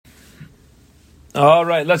All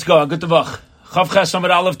right, let's go. Good Tavach. Chav Ches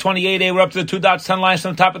Amud Aleph 28a. We're up to the 2 dots, 10 lines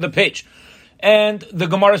on the top of the page. And the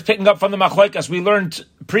Gemara is picking up from the Machlokes. We learned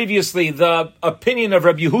previously the opinion of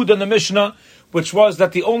Rabbi Yehuda in the Mishnah, which was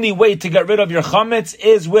that the only way to get rid of your chametz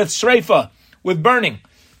is with shreifa, with burning.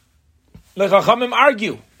 The Chachamim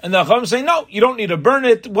argue. And the Chachamim say, no, you don't need to burn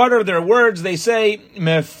it. What are their words? They say,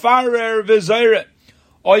 mefarer v'zayre.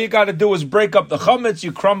 All you got to do is break up the chametz,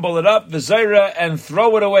 you crumble it up, v'zayra, and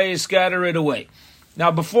throw it away, scatter it away. Now,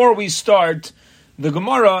 before we start the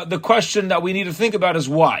Gemara, the question that we need to think about is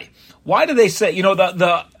why. Why do they say,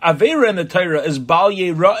 the Aveira in the Torah is Bal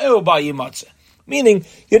Yera'eh or Bal Yematzeh? Meaning,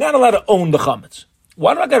 you're not allowed to own the chametz.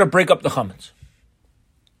 Why do I got to break up the chametz?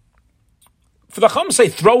 For the Chachamim say,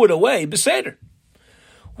 throw it away, beseder.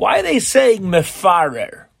 Why are they saying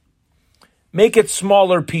mefarer? Make it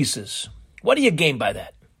smaller pieces. What do you gain by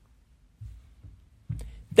that?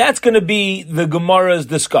 That's going to be the Gemara's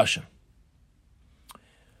discussion.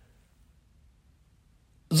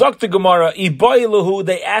 Zok the Gemara, Iboiluhu,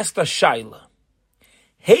 they asked a Shaila.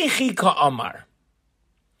 Heichi ka'amar.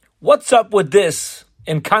 What's up with this?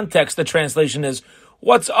 In context, the translation is,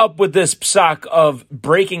 what's up with this psak of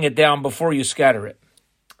breaking it down before you scatter it?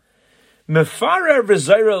 Mefarer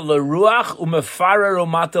v'zayra l'ruach u'mefarer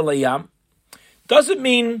umata layam doesn't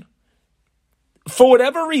mean, for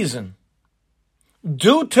whatever reason,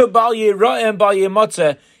 due to Bal Yera'eh and Bal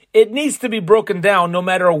Yematzeh, it needs to be broken down no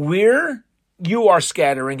matter where you are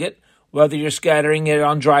scattering it, whether you're scattering it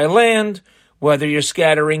on dry land, whether you're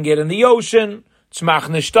scattering it in the ocean, tzmach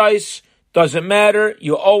nishtais, doesn't matter.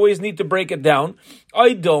 You always need to break it down.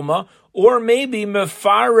 Aidoma, or maybe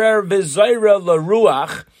mefarer v'zayra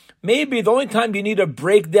l'ruach. Maybe the only time you need to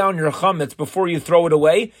break down your chametz before you throw it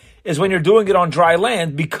away is when you're doing it on dry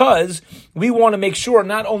land, because we want to make sure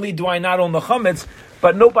not only do I not own the chametz,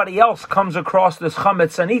 but nobody else comes across this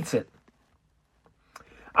chametz and eats it.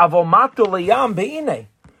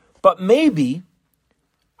 But maybe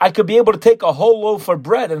I could be able to take a whole loaf of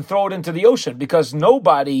bread and throw it into the ocean, because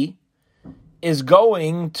nobody is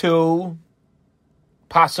going to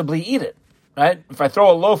possibly eat it, right? If I throw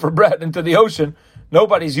a loaf of bread into the ocean,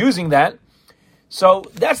 nobody's using that. So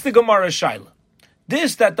that's the Gemara Shaila.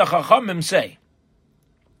 This that the Chachamim say,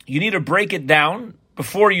 you need to break it down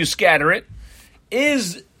before you scatter it,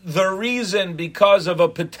 is the reason because of a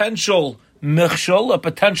potential michshol, a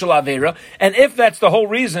potential avera. And if that's the whole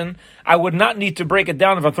reason, I would not need to break it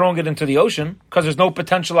down if I'm throwing it into the ocean, because there's no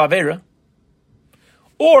potential avera.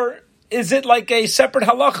 Or is it like a separate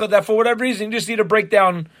halacha that for whatever reason you just need to break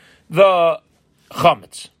down the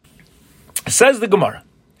chametz? Says the Gemara,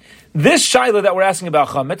 this shaila that we're asking about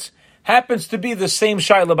chametz happens to be the same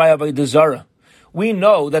shaila by Avodah Zarah. We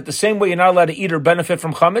know that the same way you're not allowed to eat or benefit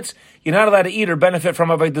from chametz, you're not allowed to eat or benefit from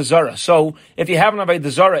Avodah Zarah. So if you have an Avodah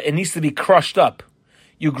Zarah, it needs to be crushed up.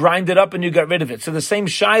 You grind it up and you get rid of it. So the same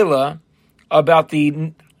shaila about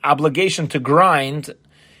the obligation to grind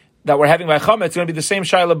that we're having by chametz is going to be the same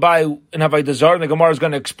shaila by in Avodah Zarah, and the Gemara is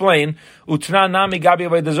going to explain Utna nami gabi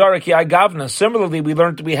Avodah Zarah ki agavna. Similarly, we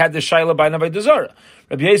learned we had this shaila by Avodah Zarah.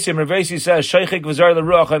 Rabbi Yasi says sheichik v'zar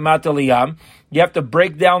l'ruach ha'mat aliyam. You have to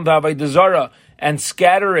break down the Avodah Zarah and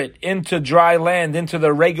scatter it into dry land, into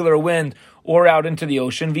the regular wind, or out into the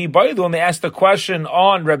ocean. V'baydu, when they asked the question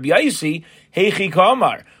on Rabbi Yasi, heichi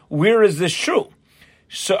kamar, where is this true?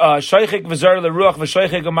 Shaychik v'zar l'ruach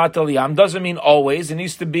v'shaychik amat aliyam doesn't mean always. It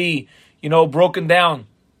needs to be, broken down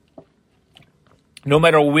no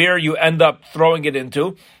matter where you end up throwing it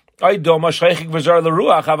into. Maybe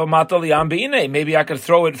I could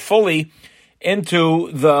throw it fully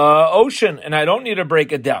into the ocean and I don't need to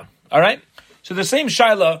break it down. All right? So the same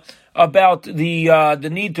shaila about the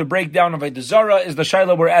need to break down Avodah Zarah is the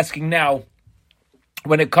shaila we're asking now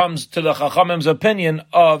when it comes to the Chachamim's opinion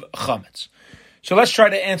of chametz. So let's try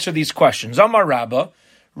to answer these questions. Amar Rabba.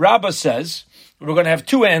 Rabba says, we're going to have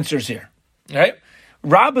two answers here. Right?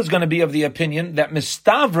 Rabba is going to be of the opinion that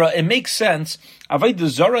mistavra, it makes sense, Avodah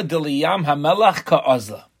Zarah d'liyam hamelach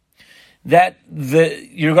ka'azla, that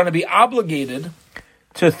you're going to be obligated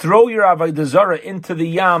to throw your Avodah Zarah into the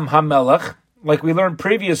Yam hamelach, like we learned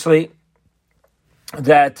previously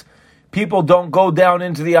that people don't go down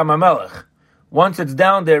into the Yam hamelach. Once it's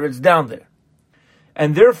down there, it's down there.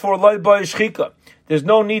 And therefore, there's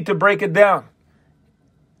no need to break it down.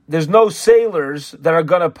 There's no sailors that are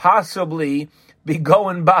going to possibly be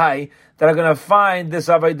going by that are going to find this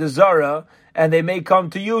Avodah Zarah and they may come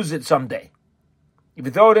to use it someday. If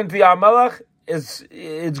you throw it into the Amalek,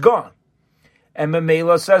 it's gone. And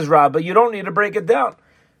Memela says, Rabba, you don't need to break it down.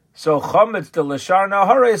 So chametz de l'shar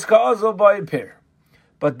nahares ka'azal ba'ipir.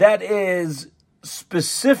 But that is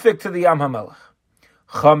specific to the Yam HaMelech.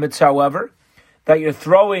 Chametz, however, that you're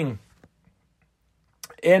throwing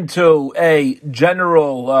into a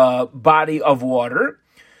general body of water.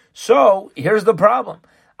 So here's the problem.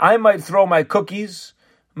 I might throw my cookies,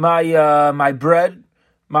 my bread,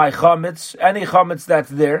 my chametz, any chametz that's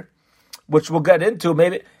there, which we'll get into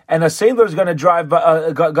maybe, and a sailor is going to drive,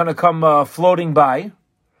 going to come floating by,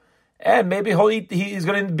 and maybe he's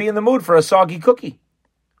going to be in the mood for a soggy cookie,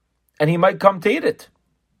 and he might come to eat it.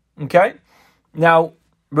 Okay? Now,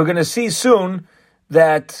 we're going to see soon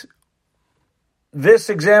that this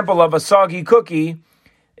example of a soggy cookie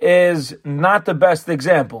is not the best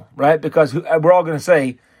example, right? Because we're all going to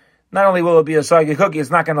say, not only will it be a soggy cookie, it's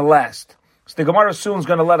not going to last. So the Gemara soon is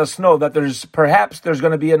going to let us know that there's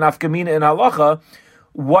going to be a nafkamina in halacha,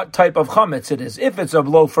 what type of chametz it is. If it's a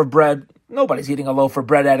loaf of bread, nobody's eating a loaf of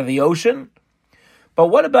bread out of the ocean. But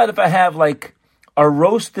what about if I have like a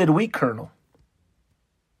roasted wheat kernel?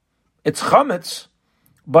 It's chametz,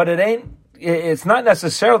 but it's not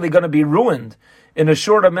necessarily going to be ruined in a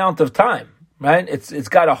short amount of time, right? It's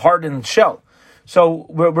got a hardened shell. So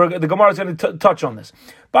the Gemara is going to touch on this.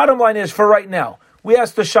 Bottom line is, for right now, we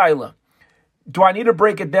asked the Shaila, do I need to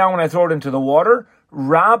break it down when I throw it into the water?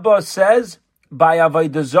 Rabbah says, by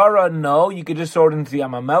Avodah Zarah, no, you could just throw it into the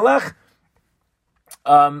Yam HaMelech,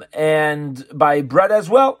 and by bread as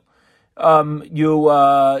well. By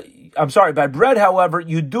bread, however,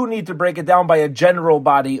 you do need to break it down by a general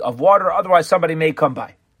body of water, otherwise somebody may come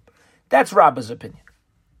by. That's Rabbah's opinion.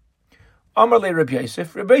 Amar le Rabbi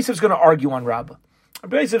Yosef. Rabbi Yosef is going to argue on Rabbah.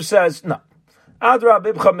 Rabbi Yosef says, no. Adra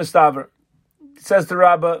bibcha mistaver. Says to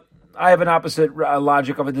Rabbah, I have an opposite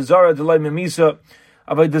logic of a dezara, delay memisa,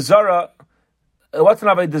 of a dezara. What's an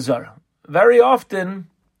avodah zarah? Very often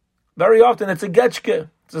it's a getchke.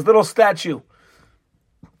 It's this little statue.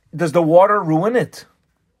 Does the water ruin it?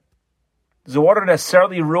 Does the water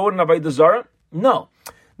necessarily ruin avodah zarah? No.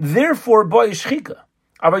 Therefore, boy shchika.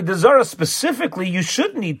 Avodah zarah specifically, you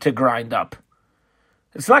should need to grind up.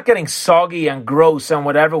 It's not getting soggy and gross and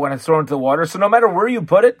whatever when it's thrown into the water. So no matter where you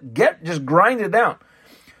put it, just grind it down.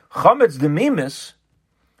 Chametz demimis,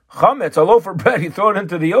 chametz, a loaf of bread, you throw it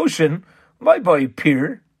into the ocean. My boy,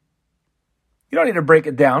 peer. You don't need to break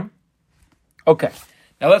it down. Okay.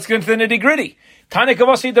 Now let's get into the nitty gritty. Tani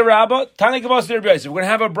Kavasi de Rabbah, Tani Kavasi de Rabbi Yosef. We're going to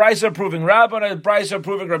have a brisa proving Rabbah and a brisa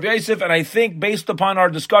proving Rabbi Yosef, and I think based upon our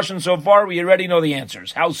discussion so far, we already know the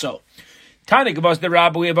answers. How so? Tani Kavasi de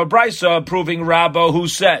Rabbah, we have a brisa proving Rabbah who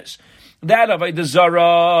says that avodah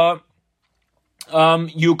zarah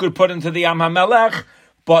you could put into the Yam HaMelech,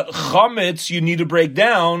 but chametz you need to break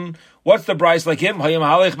down. What's the brisa like him?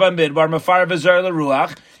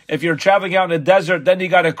 If you're traveling out in a desert, then you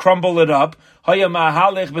got to crumble it up.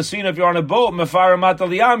 If you're on a boat,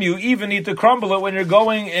 you even need to crumble it when you're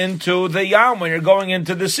going into the yam, when you're going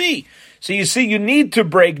into the sea. So you see, you need to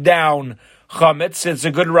break down chametz. It's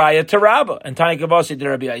a good raya to Rabbah. And Tani Kavasi to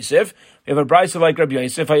Rabbi Yosef. We have a brisa like Rabbi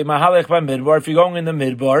Yosef. If you're going in the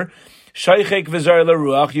midbar, Shaychik v'zar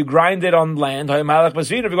l'ruach, you grind it on land. If you're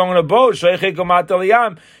going on a boat, Shaychik umat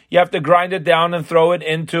aliyam, you have to grind it down and throw it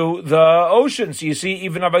into the ocean. So you see,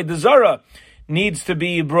 even avodah zarah needs to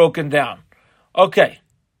be broken down. Okay.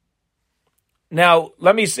 Now,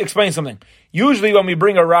 let me explain something. Usually when we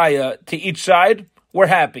bring a raya to each side, we're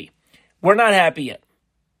happy. We're not happy yet.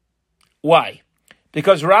 Why?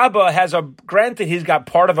 Because Rabbah granted he's got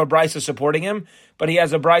part of a brisa supporting him, but he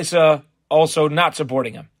has a brisa also not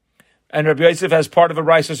supporting him. And Rabbi Yosef has part of a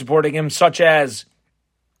brisa supporting him, such as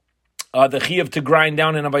the chiyuv to grind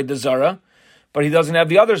down in avodah zarah, but he doesn't have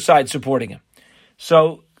the other side supporting him.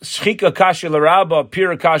 So, shchika kasha l'Rabbah,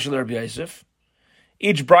 pira kasha l'Rabbi Yosef.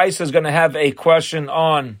 Each brisa is going to have a question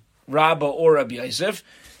on Rabbah or Rabbi Yosef.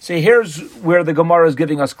 See, here's where the Gemara is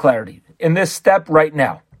giving us clarity. In this step right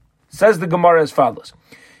now, says the Gemara as follows.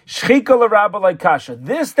 Shchika l'Rabbah like kasha.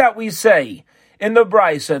 This that we say in the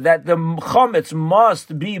brisa, that the chametz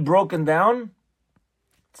must be broken down,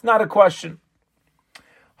 it's not a question.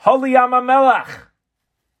 Holy Yam HaMelech.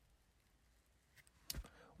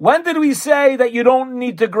 When did we say that you don't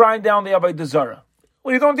need to grind down the avodah zarah?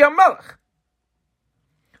 Well, you don't the Yam HaMelech.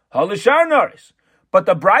 Holy Shar Naris. But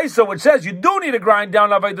the brisa which says you do need to grind down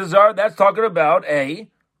avodah zarah, that's talking about a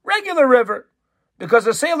regular river, because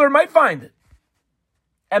a sailor might find it.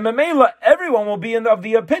 And Mamela, everyone will be of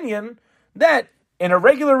the opinion that in a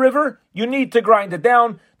regular river, you need to grind it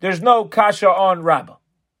down. There's no kasha on Rabbah.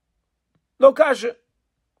 No kasha.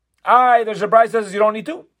 There's a brisa that says you don't need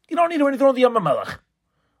to. You don't need to when you throw the Yam HaMelech.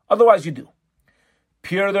 Otherwise you do.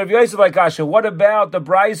 Pure the Rabbi Yosef like kasha. What about the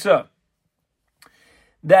brisa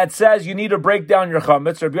that says you need to break down your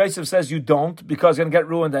chametz? Rabbi Yosef says you don't, because it's going to get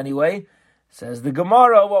ruined anyway. Says the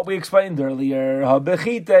Gemara, what we explained earlier.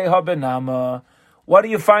 Habechite habenama. What are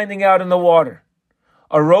you finding out in the water?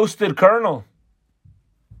 A roasted kernel.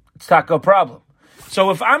 It's not a problem. So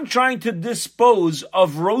if I'm trying to dispose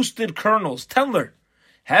of roasted kernels, Tendler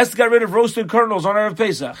has to get rid of roasted kernels on Erev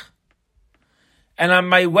Pesach. And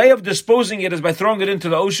my way of disposing it is by throwing it into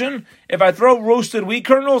the ocean. If I throw roasted wheat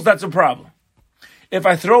kernels, that's a problem. If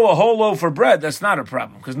I throw a whole loaf of bread, that's not a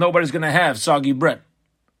problem because nobody's going to have soggy bread.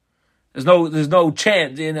 There's no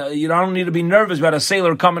chance. You don't need to be nervous about a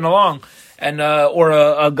sailor coming along and or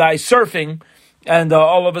a guy surfing and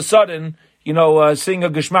all of a sudden, seeing a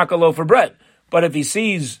geschmacka loaf of bread. But if he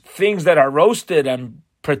sees things that are roasted and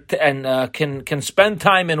can spend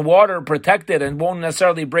time in water protected and won't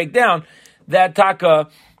necessarily break down, that taka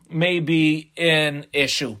may be an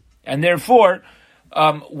issue. And therefore,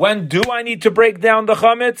 when do I need to break down the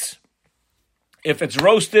chametz? If it's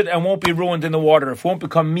roasted and won't be ruined in the water, if it won't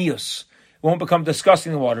become mius, it won't become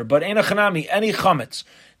disgusting in the water. But any chametz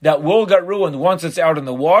that will get ruined once it's out in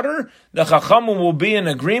the water, the chachamim will be in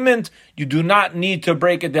agreement. You do not need to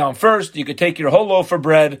break it down first. You could take your whole loaf of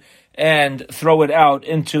bread and throw it out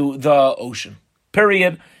into the ocean.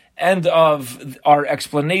 Period. End of our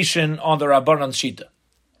explanation on the Rabbanan Shita.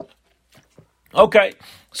 Okay.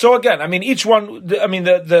 So again, each one, the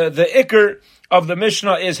ikr of the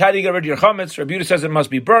Mishnah is how do you get rid of your chametz? Rabbi Yehuda says it must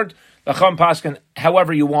be burnt. The Chacham paskin,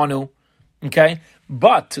 however you want to. Okay?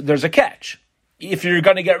 But there's a catch. If you're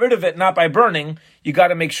going to get rid of it, not by burning, you got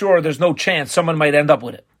to make sure there's no chance someone might end up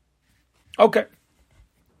with it. Okay.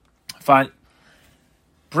 Fine.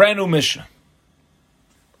 Brand new Mishnah.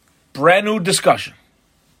 Brand new discussion.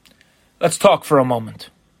 Let's talk for a moment.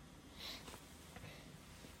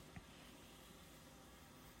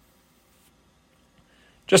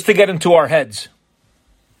 Just to get into our heads.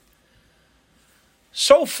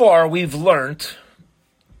 So far, we've learned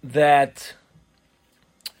that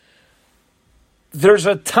there's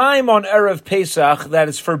a time on Erev Pesach that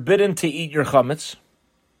is forbidden to eat your chametz.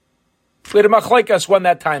 We had a machlekes when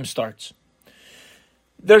that time starts.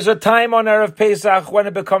 There's a time on Erev Pesach when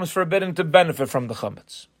it becomes forbidden to benefit from the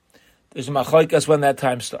chametz. There's a machlekes when that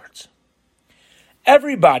time starts.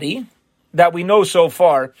 Everybody that we know so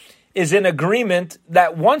far is in agreement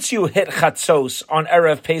that once you hit chatzos on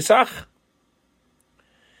Erev Pesach,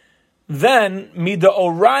 then mida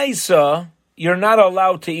oraisa, you're not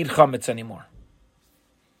allowed to eat chametz anymore.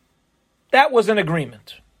 That was an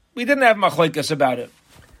agreement. We didn't have machlekes about it.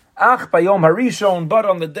 Ach bayom harishon, but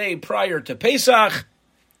on the day prior to Pesach,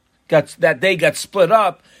 that day got split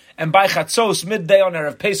up, and by chatzos, midday on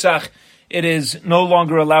Erev Pesach, it is no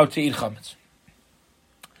longer allowed to eat chametz.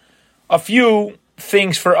 A few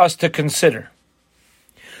things for us to consider.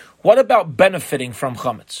 What about benefiting from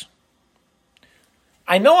chametz?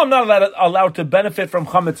 I know I'm not allowed to benefit from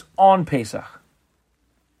chametz on Pesach.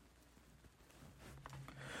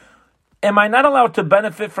 Am I not allowed to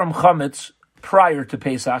benefit from chametz prior to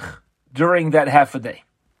Pesach during that half a day?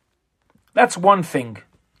 That's one thing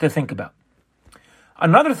to think about.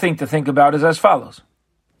 Another thing to think about is as follows.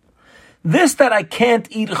 This that I can't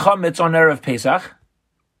eat chametz on Erev Pesach,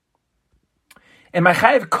 am I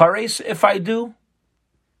chayav kares if I do?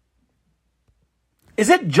 Is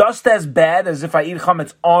it just as bad as if I eat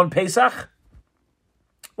chametz on Pesach?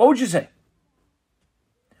 What would you say?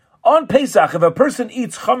 On Pesach, if a person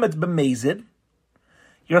eats chametz b'mezid,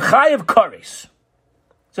 you're chayav kares.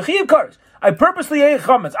 So chayav kares. I purposely ate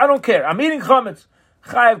chametz. I don't care. I'm eating chametz.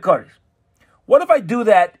 Chayav kares. What if I do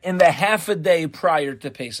that in the half a day prior to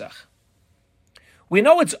Pesach? We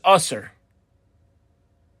know it's usher.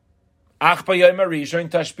 The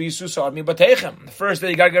first day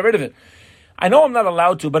you got to get rid of it. I know I'm not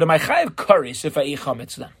allowed to, but am I chayav kares if I eat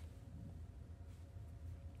chametz then?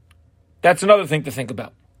 That's another thing to think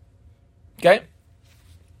about. Okay?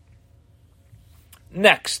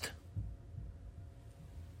 Next.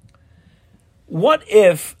 What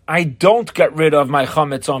if I don't get rid of my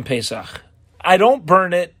chametz on Pesach? I don't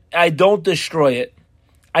burn it. I don't destroy it.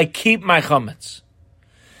 I keep my chametz.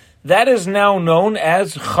 That is now known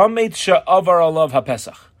as chametz she'avar alav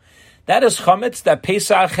haPesach. That is chametz that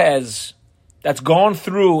Pesach has, that's gone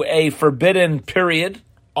through a forbidden period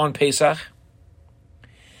on Pesach.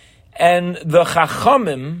 And the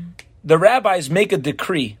chachamim, the rabbis, make a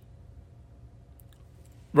decree.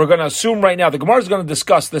 We're going to assume right now, the Gemara is going to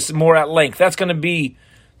discuss this more at length. That's going to be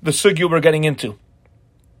the sugya we're getting into.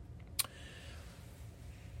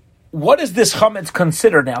 What is this chametz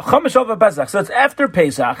considered now? Chametz over Pesach. So it's after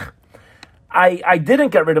Pesach. I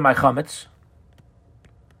didn't get rid of my chametz,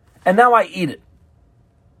 and now I eat it.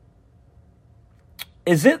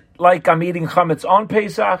 Is it like I'm eating chametz on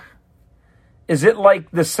Pesach? Is it like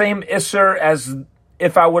the same isser as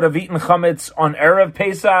if I would have eaten chametz on Erev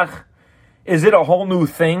Pesach? Is it a whole new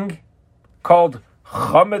thing called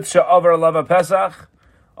chametz she'avar lava Pesach?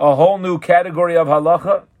 A whole new category of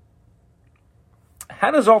halacha?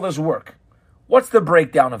 How does all this work? What's the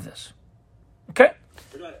breakdown of this? Okay?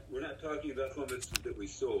 We're not talking about chametz that we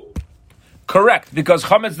sold. Correct, because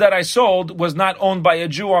chametz that I sold was not owned by a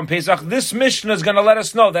Jew on Pesach. This Mishnah is going to let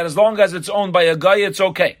us know that as long as it's owned by a guy, it's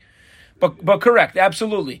okay. But correct,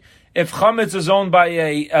 absolutely. If chametz is owned by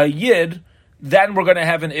a Yid, then we're going to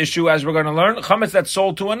have an issue, as we're going to learn. Chametz that's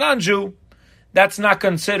sold to a non-Jew, that's not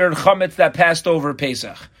considered chametz that passed over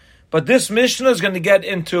Pesach. But this Mishnah is going to get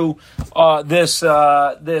into this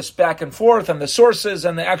back and forth and the sources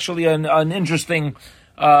and actually an interesting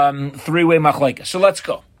three-way machlekes. So let's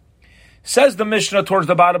go. Says the Mishnah towards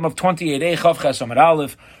the bottom of 28, Chav Ches Amud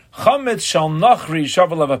Aleph, chametz shall nachri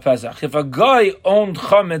shavel of Pesach. If a guy owned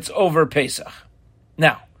chametz over Pesach,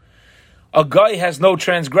 now a guy has no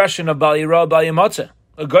transgression of Bal Yirah, Bal Yamatzeh.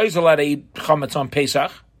 A guy is allowed to eat chametz on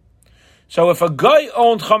Pesach. So if a guy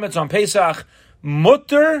owned chametz on Pesach,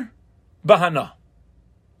 mutter bahana.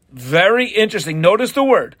 Very interesting. Notice the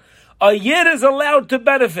word. A yid is allowed to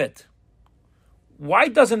benefit. Why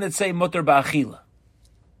doesn't it say mutter ba'achila?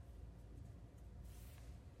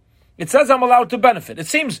 It says I'm allowed to benefit. It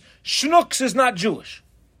seems Shnooks is not Jewish.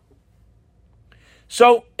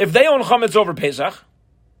 So if they own chametz over Pesach,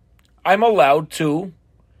 I'm allowed to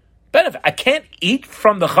benefit. I can't eat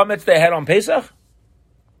from the chametz they had on Pesach.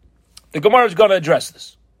 The Gemara is going to address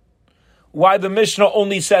this. Why the Mishnah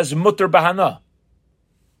only says mutter bahana?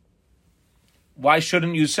 Why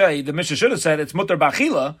shouldn't you say, the Mishnah should have said it's mutter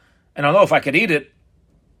bachila, and I know if I could eat it,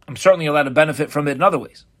 I'm certainly allowed to benefit from it in other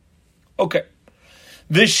ways. Okay.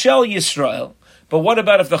 Vishel Yisrael. But what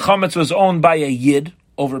about if the chametz was owned by a Yid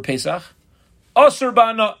over Pesach? Asur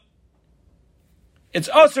bana. It's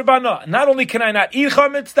asur bana. Not only can I not eat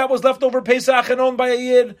chametz that was left over Pesach and owned by a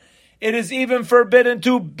Yid, it is even forbidden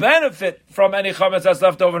to benefit from any chametz that's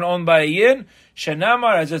left over and owned by a Yid.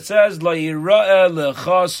 Shenamar, as it says, Lo yira'eh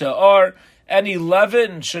lecha se'ar. Any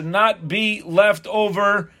leaven should not be left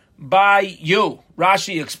over by you.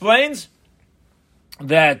 Rashi explains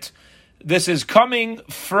that this is coming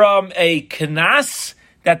from a knas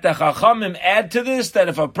that the Chachamim add to this, that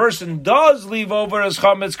if a person does leave over his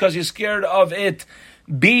chametz because he's scared of it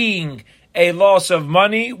being a loss of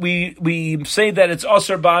money, we say that it's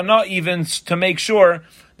asur ba'ana even to make sure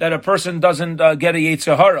that a person doesn't get a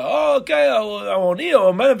yetzer hara. Oh, okay, I won't eat.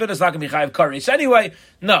 Oh, benefit is not going to be chayav kares. Anyway,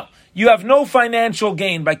 no. You have no financial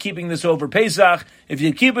gain by keeping this over Pesach. If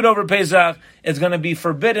you keep it over Pesach, it's going to be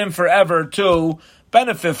forbidden forever to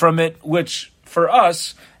benefit from it, which for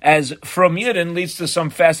us, as from Yidden, leads to some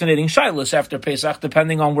fascinating shilas after Pesach,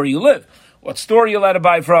 depending on where you live. What store you're allowed to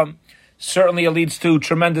buy from. Certainly it leads to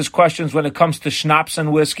tremendous questions when it comes to schnapps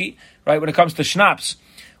and whiskey, right? When it comes to schnapps,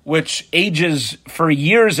 which ages for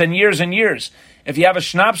years and years and years. If you have a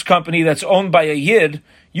schnapps company that's owned by a Yid,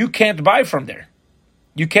 you can't buy from there.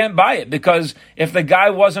 You can't buy it because if the guy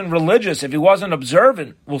wasn't religious, if he wasn't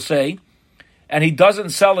observant, we'll say, and he doesn't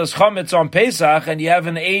sell his chametz on Pesach, and you have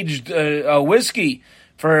an aged whiskey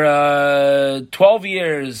for 12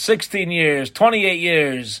 years, 16 years, 28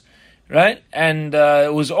 years, right? And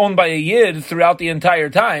it was owned by a Yid throughout the entire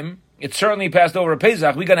time, it certainly passed over a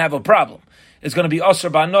Pesach, we're going to have a problem. It's going to be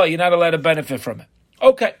asur ba'ana, you're not allowed to benefit from it.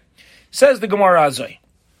 Okay. Says the Gemara Azai.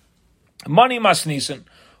 Mani Masnisen,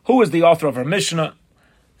 who is the author of our Mishnah?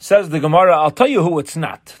 Says the Gemara, I'll tell you who it's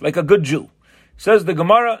not, like a good Jew. Says the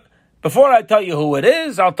Gemara, before I tell you who it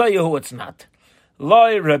is, I'll tell you who it's not.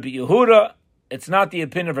 Loi Rabbi Yehuda, it's not the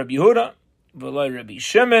opinion of Rabbi Yehuda. V'loi Rabbi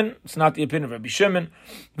Shimon, it's not the opinion of Rabbi Shimon.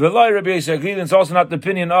 V'loi Rabbi Yossi Aglili, it's also not the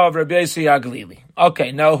opinion of Rabbi Yossi Aglili.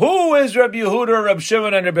 Okay, now who is Rabbi Yehuda, Rabbi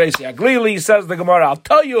Shimon, and Rabbi Yossi Aglili? Says the Gemara, I'll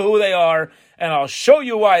tell you who they are, and I'll show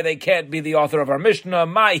you why they can't be the author of our Mishnah.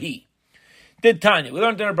 Mahi. Did Tanya, we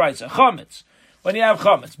learned in our Brisa, chametz. When you have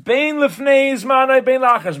chametz, bein lefnei zmanai, bein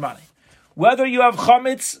lachar zmanai. Whether you have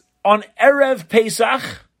chametz on Erev Pesach,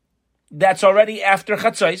 that's already after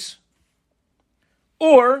Chatzos,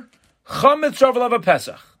 or chametz Shavuot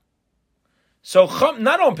Pesach. So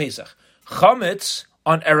not on Pesach, chametz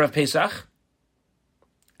on Erev Pesach,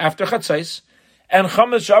 after Chatzos, and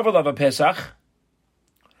chametz Shavuot Pesach,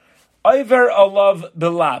 Iver alav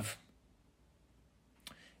belav.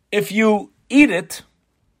 If you eat it,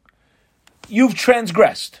 you've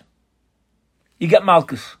transgressed. You get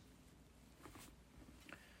malchus.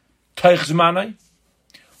 Teich zmanai.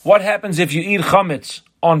 What happens if you eat chametz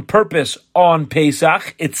on purpose on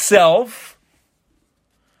Pesach itself?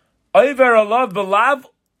 Iver alav belav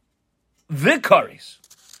vikaris.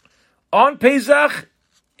 On Pesach,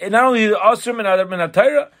 not only the asur min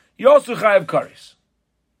atayra, you also chayav karis.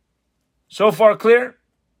 So far clear?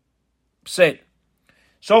 Say it.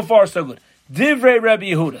 So far so good. Divrei Rabbi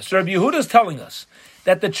Yehuda. So Rabbi Yehuda is telling us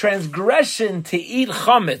that the transgression to eat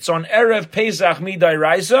chametz on Erev Pesach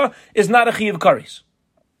midaraisa is not a chiyuv kares.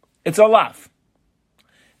 It's a lav.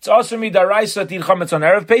 It's also midaraisa to eat chametz on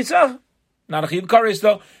Erev Pesach, not a chiyuv kares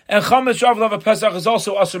though, and chametz shav lav Pesach is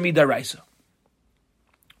also midaraisa.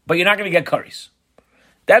 But you're not going to get kares.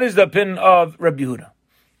 That is the opinion of Rabbi Yehuda.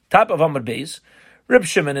 Top of Amud Beis, Reb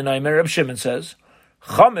Shimon in Aimer, Reb Shimon says,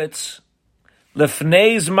 chametz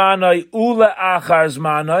lefnei zmanoi ule achar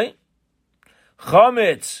zmanoi,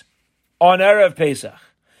 chametz on Erev Pesach,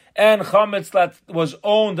 and chametz that was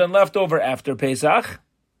owned and left over after Pesach,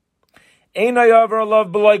 einay avar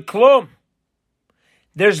alav b'loy klum.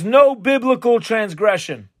 There's no biblical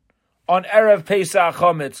transgression on Erev Pesach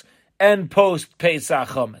chametz and post Pesach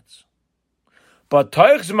chametz. But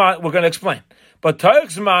Toich Zman, we're going to explain. But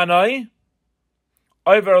Toich Zmanoi,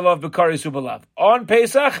 avar alav b'karis ubalav. On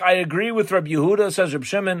Pesach, I agree with Rabbi Yehuda, says Reb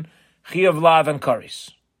Shimon, chiyav lav and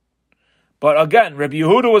karis. But again, Rabbi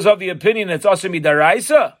Yehuda was of the opinion it's also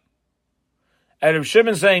midaraisa, and Reb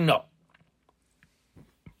Shimon saying no.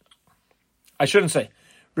 I shouldn't say.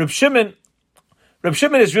 Reb Shimon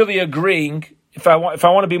is really agreeing. If I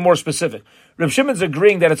want to be more specific, Reb Shimon's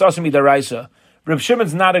agreeing that it's also midaraisa. Reb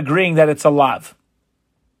Shimon's not agreeing that it's a lav.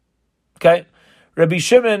 Okay, Rabbi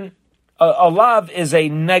Shimon, a lav is a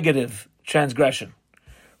negative transgression.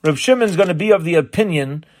 Reb Shimon's going to be of the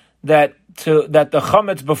opinion that the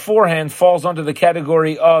chametz beforehand falls under the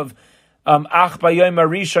category of ach bayom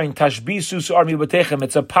arishain tashbisus armi b'techem.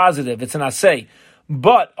 It's a positive. It's an asay.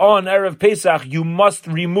 But on Erev Pesach, you must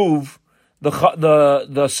remove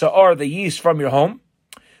the sa'ar, the yeast, from your home.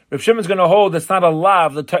 Reb Shimon's going to hold it's not a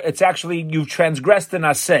lav. It's actually you've transgressed an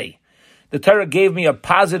asay. The Torah gave me a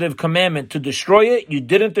positive commandment to destroy it. You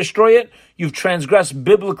didn't destroy it. You've transgressed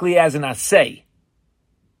biblically as an asay.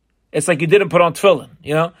 It's like you didn't put on tefillin,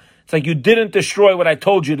 It's like you didn't destroy what I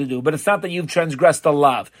told you to do, but it's not that you've transgressed the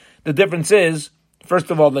lav. The difference is,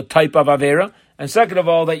 first of all, the type of avera, and second of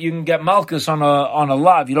all, that you can get malchus on a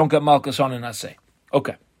lav. You don't get malchus on an asay.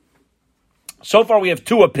 Okay. So far we have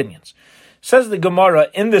two opinions. Says the Gemara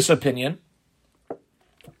in this opinion,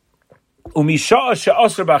 Umisha'a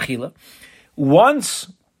she'asr b'achila.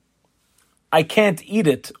 Once I can't eat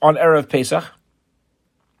it on Erev Pesach,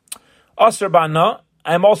 asr ba'na,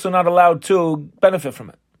 I'm also not allowed to benefit from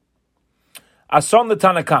it. Ason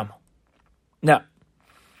l'tanakam. Now,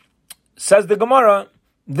 says the Gemara,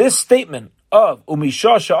 this statement of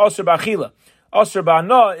Umisha'a she'asr b'achila, asr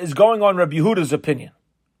ba'na is going on Rabbi Yehuda's opinion.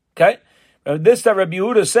 Okay? This that Rabbi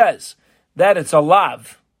Yehuda says that it's a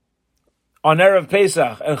lav on Erev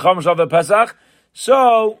Pesach and Chametz of the Pesach,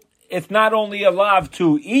 so it's not only a lav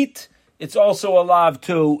to eat, it's also a lav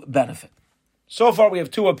to benefit. So far we have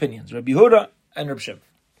two opinions, Rabbi Yehuda and Reb Shimon.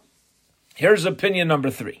 Here's opinion number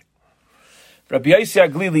 3. Rabbi Yossi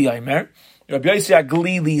Aglili Aimer. Rabbi Yossi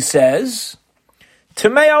Aglili says,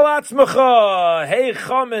 Tamei al atzmecha, hey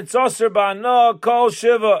chametz aser ba'ana kol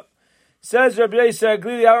shiva. Says Rabbi Yossi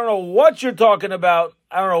Aglili, I don't know what you're talking about,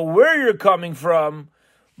 I don't know where you're coming from,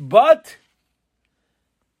 but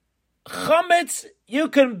chametz you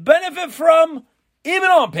can benefit from even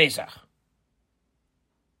on Pesach.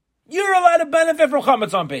 You're allowed to benefit from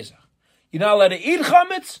chametz on Pesach. You're not allowed to eat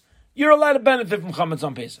chametz, you're allowed to benefit from chametz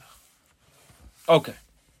on Pesach. Okay.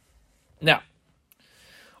 Now,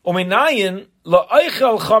 uminayin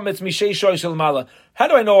la'aychel chametz mishei shoyshel mala. How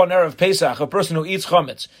do I know on Erev Pesach a person who eats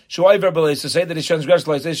chametz to say that he transgressed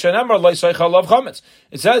like this?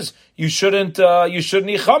 It says you shouldn't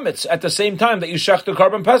eat chametz at the same time that you shech the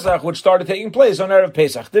carbon Pesach, which started taking place on Erev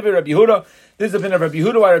Pesach. This is the opinion of Rabbi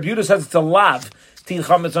Yehuda. Why Rabbi Yehuda says it's a lav to eat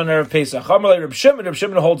chametz on Erev Pesach. Reb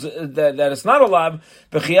Shimon holds that it's not a lav.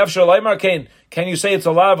 Can you say it's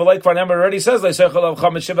a lav? Like Farnam already says, you shouldn't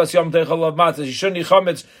eat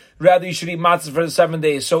chametz. Rather, you should eat matzah for the 7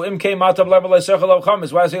 days. So, imkei matam level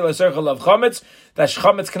chametz. Why I say chametz? That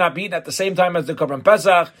chametz cannot be eaten at the same time as the korban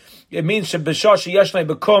Pesach. It means shebeshash yeshnei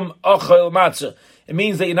bekum achol matzah. It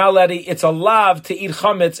means that you're not allowed to. It's a lav to eat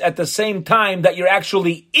chametz at the same time that you're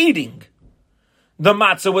actually eating the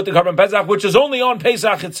matzah with the korban Pesach, which is only on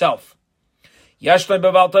Pesach itself. Yeshnei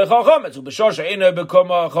beval teichal chametz ubeshash einay bekum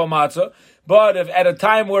achol matzah. But if at a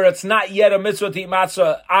time where it's not yet a mitzvah to eat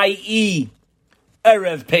matzah, i.e.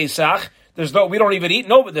 Erev Pesach, we don't even eat,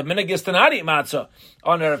 but the minhag is to not eat matzah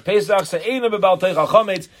on Erev Pesach, so bebal teichal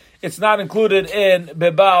chametz, it's not included in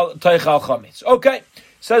bebal teichal chametz. Okay,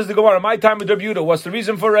 says the Gemara, my time with Rabbi Yehuda. What's the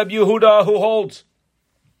reason for Rabbi Yehuda who holds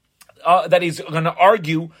that he's going to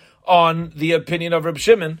argue on the opinion of Reb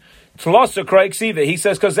Shimon He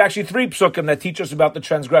says, because actually 3 psukim that teach us about the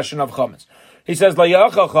transgression of chametz. He says, La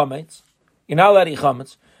yachal chametz, you're not allowed to eat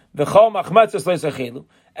chametz. V'chol machmetzes le'sachelu,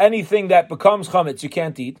 anything that becomes chametz, you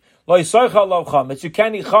can't eat. Lo yisaychal lo chametz, you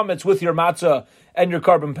can't eat chametz with your matzah and your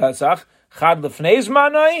carbon pesach. Chad lefnei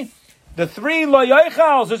zmanai, the 3 lo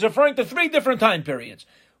yachals is referring to 3 different time periods.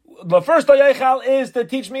 The first lo yachal is to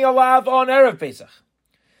teach me a lav on Erev Pesach.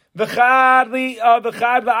 V'chad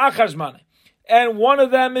la'achar zmanai. And one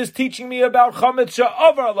of them is teaching me about chametz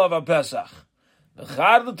she'over lava Pesach.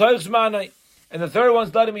 And the third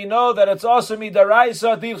one's letting me know that it's also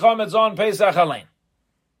midaraisa to eat chametz on Pesach alein.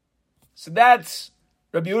 So that's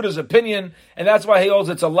Rabbi Yehuda's opinion, and that's why he holds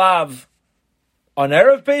it's a lav on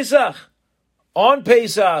Erev Pesach, on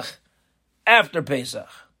Pesach, after Pesach.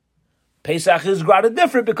 Pesach is rather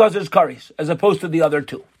different because there's curries, as opposed to the other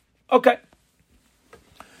 2. Okay.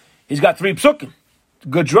 He's got 3 psukim.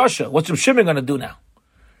 Good drasha. What's Reb Shimon going to do now?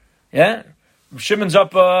 Yeah, Reb Shimon's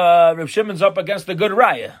up against the good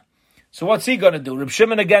raya. So what's he going to do? Reb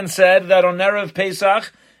Shimon again said that on Erev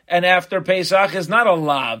Pesach and after Pesach is not a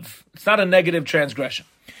lav. It's not a negative transgression.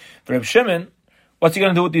 For Reb Shimon, what's he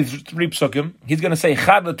going to do with these 3 psukim? He's going to say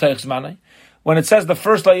chad l'tayich zmanai. When it says the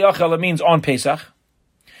first layachel, it means on Pesach.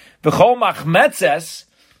 V'chol machmetzes,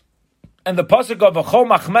 and the pasuk of v'chol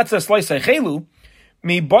machmetzes lo'isaychelu,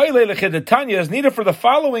 Mi boile lechidetanya is needed for the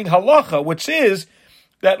following halacha, which is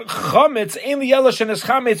that chametz ein liyelash and is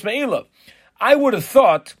chametz me'ila. I would have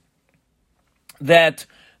thought that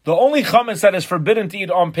the only chametz that is forbidden to eat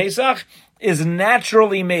on Pesach is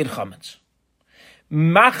naturally made chametz.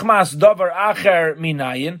 Machmas davar acher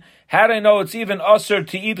minayin. How do I know it's even usher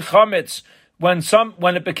to eat chametz when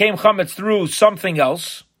it became chametz through something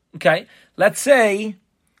else? Okay, let's say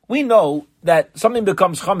we know that something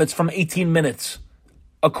becomes chametz from 18 minutes.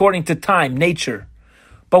 According to time, nature.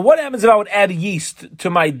 But what happens if I would add yeast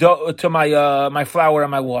to my my flour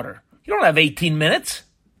and my water? You don't have 18 minutes.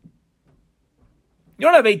 You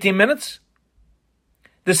don't have 18 minutes.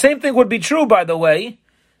 The same thing would be true, by the way.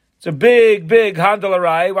 It's a big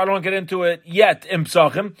handalarai. I don't get into it yet.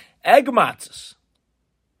 Imsachim. Egg matzahs.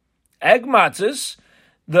 Egg matzahs.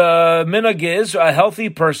 The minhag is a healthy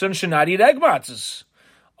person should not eat egg matzahs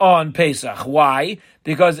on Pesach. Why?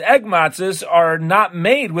 Because egg matzahs are not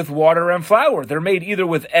made with water and flour. They're made either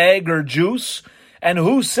with egg or juice. And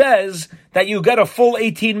who says that you get a full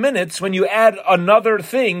 18 minutes when you add another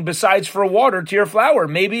thing besides for water to your flour?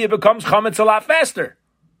 Maybe it becomes chametz a lot faster.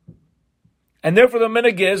 And therefore the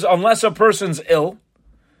minhag is, unless a person's ill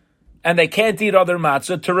and they can't eat other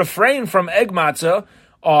matzah, to refrain from egg matzah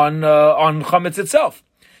on chametz itself.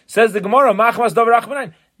 Says the Gemara, machmas davar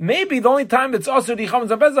achmanan. Maybe the only time it's also the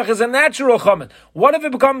chametz on Pesach is a natural chametz. What if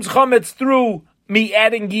it becomes chametz through me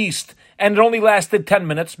adding yeast and it only lasted 10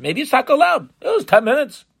 minutes? Maybe it's not allowed. It was 10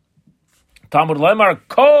 minutes. Talmud Lemar,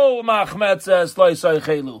 kol machmetzes lo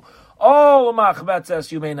yisaychelu. All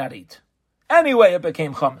machmetzes you may not eat. Anyway, it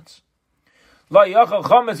became chametz. Lo yachal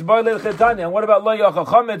chametz boilei l'chetanya. And what about lo yachal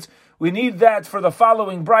chametz? We need that for the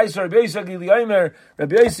following brayso. Rabbi Yossi Aglili Omer.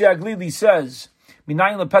 Rabbi Yossi Aglili says,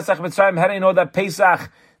 Minayin lePesach Mitzrayim. How do you know that Pesach,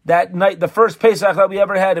 that night, the first Pesach that we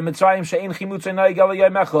ever had in Mitzrayim, she'ein chimutzei noeg ela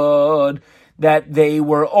yom echad, that they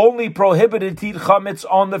were only prohibited to eat chametz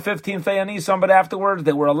on the 15th day of Nisan, but afterwards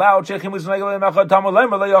they were allowed. Today it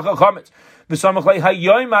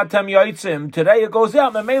goes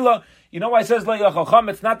out. Memela, you know why it says le'yachal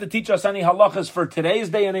chametz? Not to teach us any halachas for today's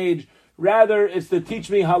day and age. Rather, it's to teach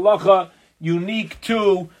me halacha unique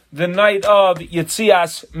to the night of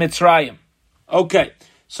Yetzias Mitzrayim. Okay,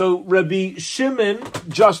 so Rabbi Shimon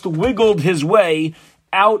just wiggled his way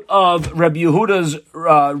out of Rabbi Yehuda's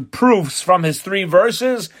proofs from his 3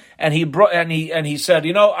 verses, and he said,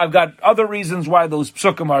 you know, I've got other reasons why those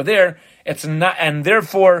psukim are there. It's not, and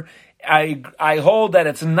therefore I hold that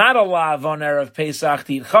it's not a lav on Erev Pesach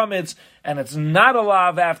to eat chametz, and it's not a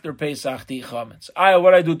lav after Pesach to eat chametz.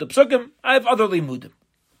 What I do to psukim, I have other limudim.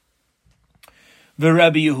 The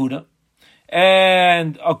Rabbi Yehuda,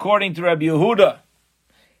 and according to Rabbi Yehuda,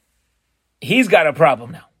 he's got a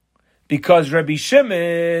problem now. Because Rabbi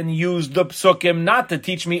Shimon used the psukim not to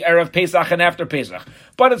teach me Erev Pesach and after Pesach,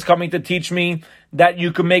 but it's coming to teach me that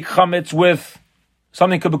you can make chametz with,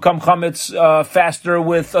 something could become chametz faster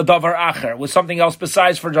with a davar acher, with something else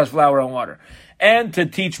besides for just flour and water. And to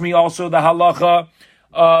teach me also the halacha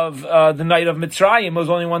of the night of Mitzrayim was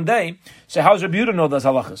only one day. So how's Rabbi Yehuda know those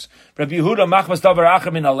halachas? Rabbi Yehuda machmas davar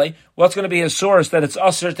acher min alei. What's going to be his source that it's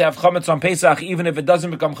usher to have chametz on Pesach even if it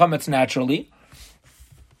doesn't become chametz naturally?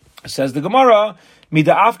 Says the Gemara, since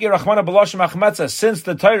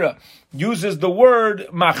the Torah uses the word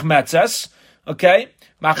machmetzes, Okay?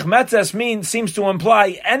 Machmetzes seems to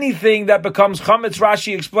imply anything that becomes chametz,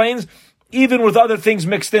 Rashi explains, even with other things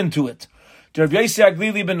mixed into it. And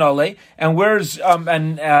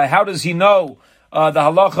how does he know the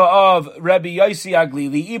halacha of Rabbi Yossi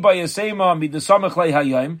Aglili?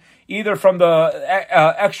 Either from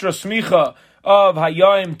the extra smicha of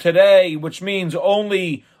Hayom today, which means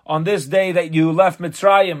only on this day that you left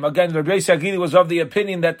Mitzrayim. Again, Rabbi Yossi Aglili was of the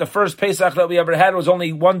opinion that the first Pesach that we ever had was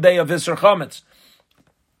only one day of Isser Chametz.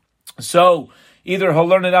 So either he'll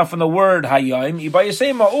learn it out from the word Hayom,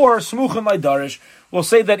 Ibayasema, or Smuchin Laidarish. We'll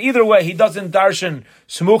say that either way, he doesn't darshan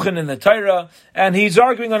Smuchin in the Torah, and he's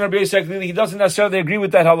arguing on Rabbi Yossi Aglili. He doesn't necessarily agree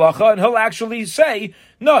with that halacha, and he'll actually say,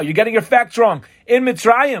 no, you're getting your facts wrong. In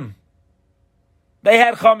Mitzrayim, they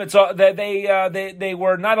had chametz. They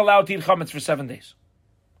were not allowed to eat chametz for 7 days.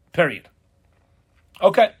 Period.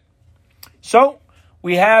 Okay. So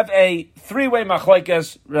we have a three-way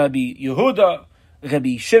machlekes: Rabbi Yehuda,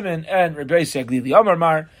 Rabbi Shimon, and Rabbi Yossi Aglili. Amar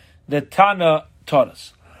Mar, the Tana taught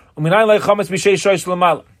us.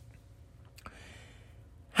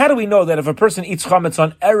 How do we know that if a person eats chametz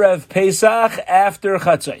on Erev Pesach after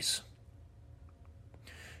Chatzos,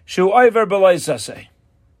 Shu Oiver B'Lo Saseh,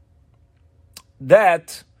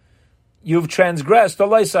 that you've transgressed a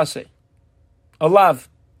Lo Saseh, a lav,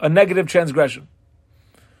 a negative transgression?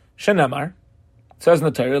 Shenamar, it says in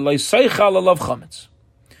the Torah, Lo Seichal Alav Chametz.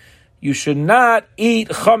 You should not eat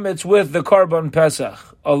chametz with the Korban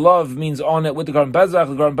Pesach. Alav means on it with the Korban Pesach.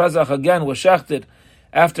 The Korban Pesach again was shechted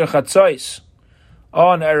after Chatzos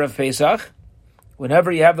on Erev Pesach.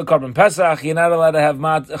 Whenever you have the Korban Pesach, you're not allowed to have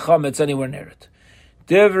chametz anywhere near it.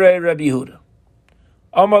 Divrei Rabbi Yehuda.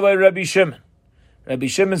 Amalei Rabbi Shimon. Rabbi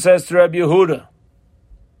Shimon says to Rabbi Yehuda.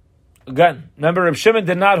 Again, remember Rabbi Shimon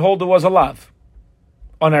did not hold it was a lav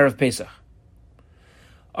on Erev Pesach.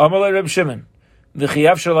 Amalei Rabbi Shimon.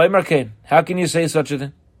 How can you say such a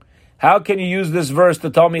thing? How can you use this verse to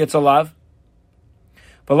tell me it's a lav?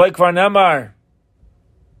 But like Varnamar,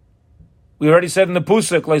 we already said in the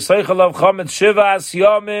Pusik,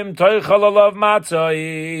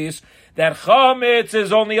 that chametz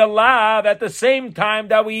is only a lav at the same time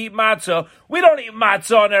that we eat matzah. We don't eat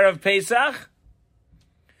matzah on Erev Pesach.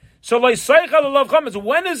 So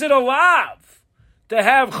when is it a lav to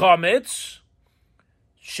have chametz?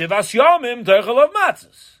 Shivas Yomim Teichel of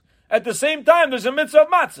Matzahs. At the same time, there's a mitzvah of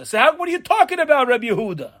matzah. So what are you talking about, Rabbi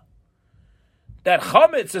Yehuda? That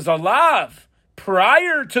chametz is a lav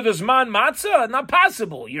prior to the Zman matzah? Not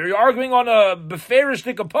possible. You're arguing on a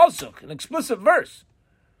beferishnik pasuk, an explicit verse.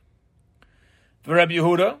 For Rabbi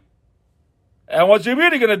Yehuda. And what's Rabbi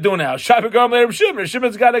Yehuda going to do now? Shabbat Rabbi Shimon.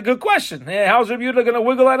 Shimon's got a good question. Hey, how's Rabbi Yehuda going to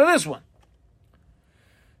wiggle out of this one?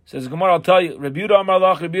 Says Gemara, I'll tell you. Rabbi Yehuda Amar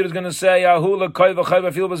Lach, Rabbi Yehuda is going to say, Yahula Koiva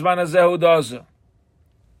Chayva Fil B'Zman Hazehu Daza.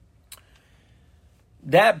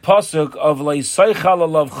 That pasuk of Leisaychal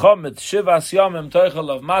Alav Chametz Shivas Yamim Teichel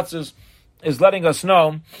of Matzahs is letting us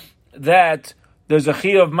know that there's a chi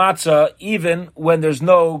of matzah even when there's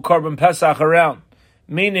no Korban Pesach around.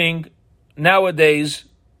 Meaning, nowadays,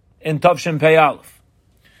 in Tavshin Pei Aleph,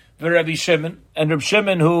 the Rabbi Shimon, and Rabbi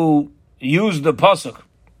Shimon who used the pasuk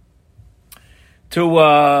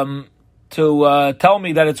to tell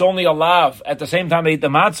me that it's only a lav at the same time they eat the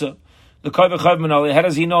matzah. The Koiv Chav Minali, how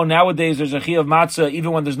does he know nowadays there's a chi of matzah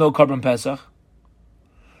even when there's no Korban Pesach?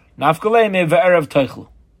 Nafkalei me ve'erev teichlu.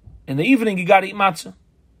 In the evening you got to eat matzah.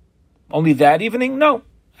 Only that evening? No.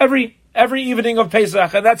 Every evening of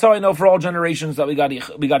Pesach, and that's how I know for all generations that we got to eat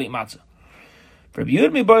matzah. For Rabbi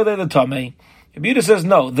Yehuda Miboile the Tamei, Rabbi Yehuda says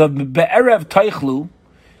no. The be'erev teichlu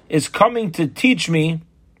is coming to teach me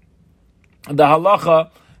the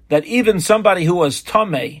halacha that even somebody who was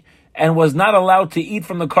tamei and was not allowed to eat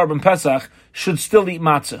from the Korban Pesach should still eat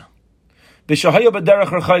matzah. B'shahaya b'derech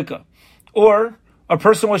rechaika. Or a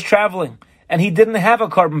person was traveling and he didn't have a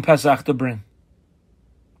Korban Pesach to bring.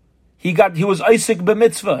 He was Isaac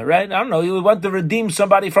b'mitzvah, right? I don't know, he went to redeem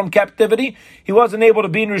somebody from captivity. He wasn't able to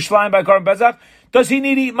be in Yerushalayim by Korban Pesach. Does he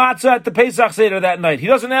need to eat matzah at the Pesach Seder that night? He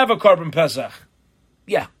doesn't have a Korban Pesach.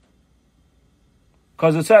 Yeah.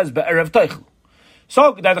 Because it says, be'erev teichel.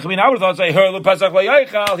 So that I would have thought say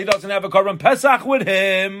he doesn't have a Korban Pesach with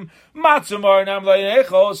him. Matzamar nam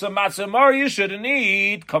le'echol, so matzamar you shouldn't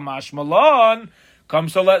eat. Kamash malon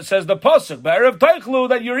comes to says the pasuk be'erev teichlu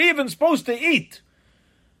that you're even supposed to eat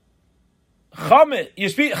chametz. You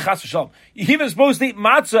speak chas v'shalom. You're even supposed to eat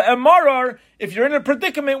matzah and marar if you're in a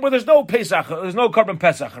predicament where there's no Pesach, there's no Korban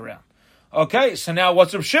Pesach around. Okay, so now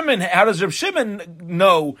what's Reb Shimon? How does Reb Shimon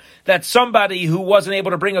know that somebody who wasn't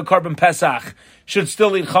able to bring a Korban Pesach should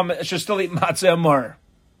still eat matzah and mar?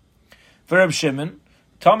 For Reb Shimon,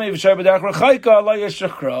 He says,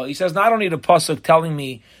 no, I don't need a pasuk telling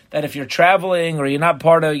me that if you're traveling or you're not in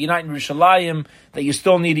Yerushalayim, that you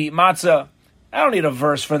still need to eat matzah. I don't need a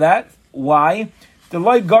verse for that. Why?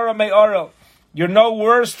 You're no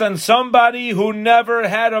worse than somebody who never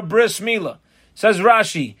had a bris milah. Says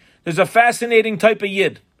Rashi, there's a fascinating type of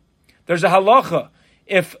yid. There's a halacha.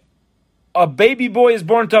 If a baby boy is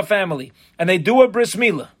born to a family and they do a bris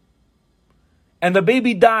milah and the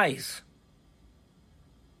baby dies,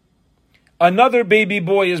 another baby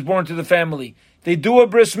boy is born to the family, they do a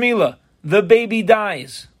bris milah, the baby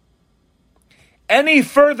dies. Any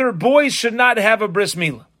further boys should not have a bris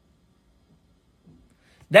milah.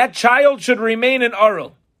 That child should remain in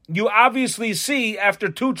Arel. You obviously see, after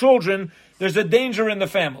 2 children, there's a danger in the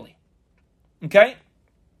family. Okay?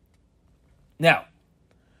 Now,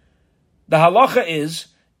 the halacha is,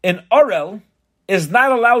 an Arel is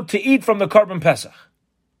not allowed to eat from the Korban Pesach.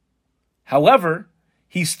 However,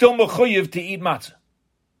 he's still mechuyev to eat matzah.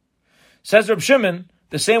 Says Reb Shimon,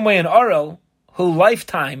 the same way an Arel, who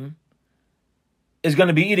lifetime is going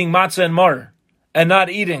to be eating matzah and mar, and not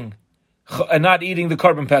eating the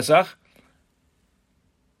Korban Pesach,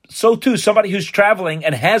 so too somebody who's traveling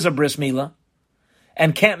and has a bris milah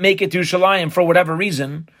and can't make it to Yerushalayim for whatever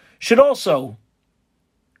reason should also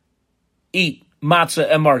eat matzah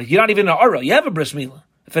and mar. You're not even an Arel, you have a bris milah.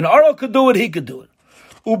 If an Arel could do it, he could do it.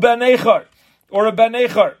 Ben Echar, or a Ben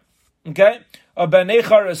Echar, okay? A Ben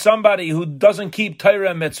Echar is somebody who doesn't keep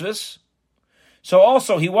Torah and mitzvahs, so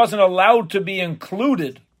also he wasn't allowed to be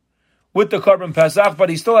included with the Korban Pesach, but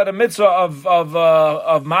he still had a mitzvah of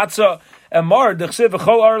matzah and mar. The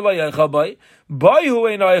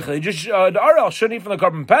Arel shouldn't eat from the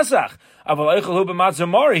Korban Pesach.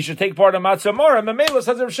 He should take part of matzah mar. And Mamela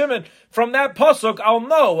says Reb Shimon, from that pasuk, I'll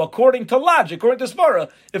know, according to logic, according to Svara,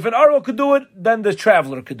 if an Arel could do it, then the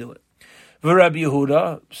traveler could do it. Rabbi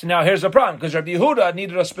Yehuda. So now here's the problem, because Rabbi Yehuda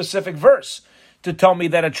needed a specific verse to tell me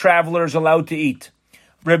that a traveler is allowed to eat.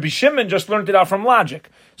 Rabbi Shimon just learned it out from logic.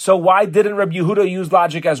 So why didn't Rabbi Yehuda use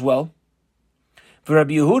logic as well? For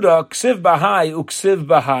Rabbi Yehuda, ksiv bahai uksiv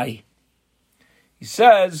bahai. He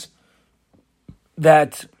says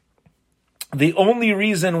that the only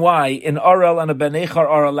reason why an Arel and a Ben Echar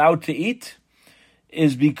are allowed to eat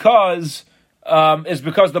is because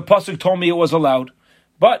the pasuk told me it was allowed.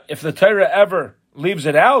 But if the Torah ever leaves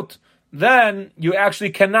it out, then you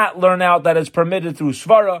actually cannot learn out that it's permitted through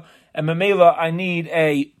Svara, and Mamela, I need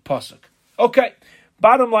a pasuk. Okay,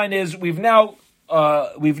 bottom line is we've now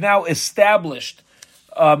established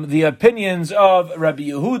the opinions of Rabbi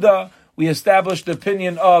Yehuda, we established the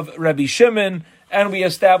opinion of Rabbi Shimon, and we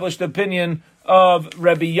established the opinion of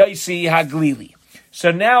Rabbi Yossi Haglili.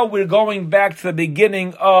 So now we're going back to the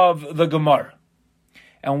beginning of the Gemara.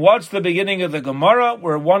 And what's the beginning of the Gemara?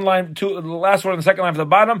 We're the last word on the second line from the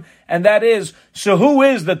bottom, and that is, so who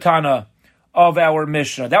is the Tana of our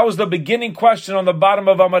Mishnah? That was the beginning question on the bottom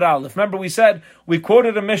of Amud Aleph. Remember we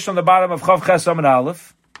quoted a Mishnah on the bottom of Chav Ches Amud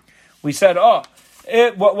Aleph. We said, what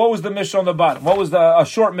was the Mishnah on the bottom? What was a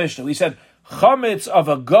short Mishnah? We said, chametz of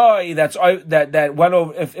a guy that went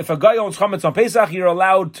over, if a guy owns chametz on Pesach, you're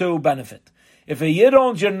allowed to benefit. If a yid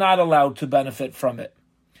owns, you're not allowed to benefit from it.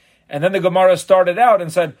 And then the Gemara started out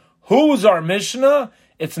and said, who's our Mishnah?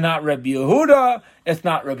 It's not Rabbi Yehuda, it's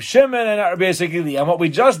not Reb Shimon, and not Rabbi Yossi. And what we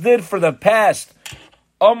just did for the past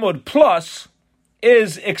Amud Plus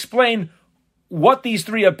is explain what these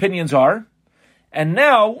 3 opinions are. And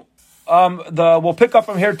now, we'll pick up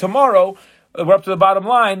from here tomorrow. We're up to the bottom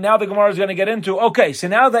line. Now the Gemara is going to get into, okay, so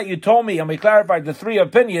now that you told me and we clarified the 3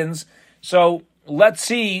 opinions, so let's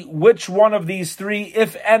see which one of these 3,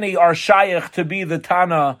 if any, are shayach to be the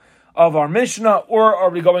Tana of our Mishnah, or are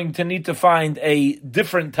we going to need to find a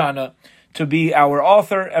different Tana to be our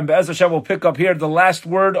author? And Be'ez Hashem will pick up here the last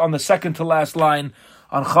word on the second to last line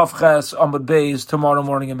on Chav Ches Amud Beis tomorrow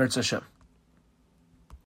morning in Mirz Hashem.